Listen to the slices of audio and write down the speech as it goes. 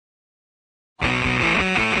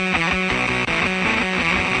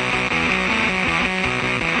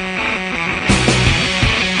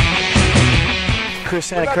Chris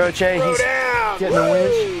Santacroce. He's getting the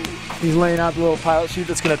winch. He's laying out the little pilot chute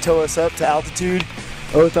that's going to tow us up to altitude.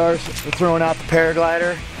 Othar's throwing out the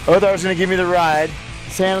paraglider. Othar's going to give me the ride.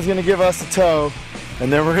 Santa's going to give us the tow. And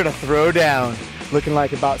then we're going to throw down, looking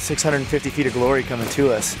like about 650 feet of glory coming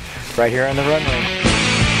to us right here on the runway.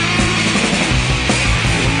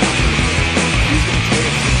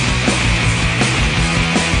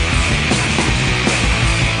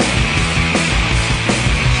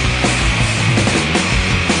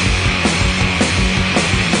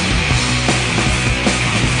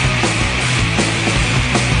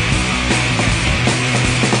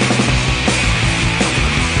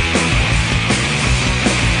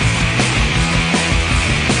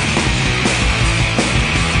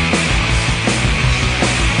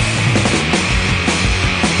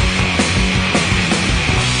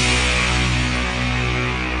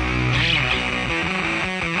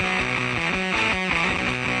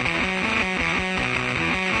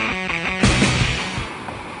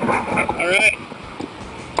 Alright,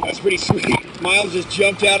 that's pretty sweet. Miles just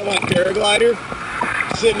jumped out of my paraglider,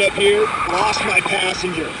 sitting up here, lost my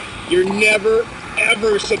passenger. You're never,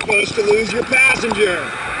 ever supposed to lose your passenger.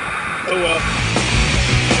 Oh well.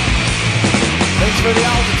 Thanks for the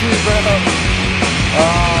altitude, brother.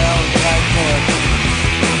 Oh, that was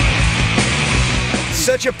nice.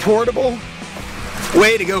 Such a portable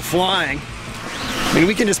way to go flying. I mean,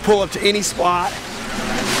 we can just pull up to any spot,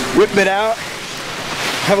 whip it out,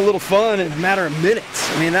 have a little fun in a matter of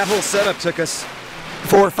minutes. I mean, that whole setup took us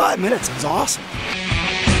 4 or 5 minutes. It was awesome.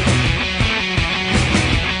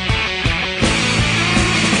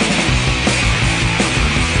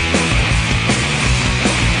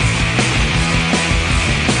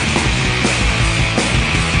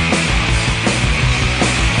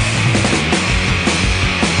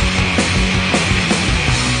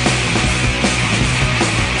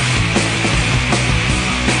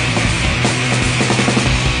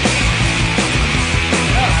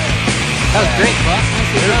 That was great, Buck. Nice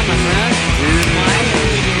to meet you, my friend.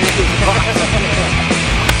 Dude.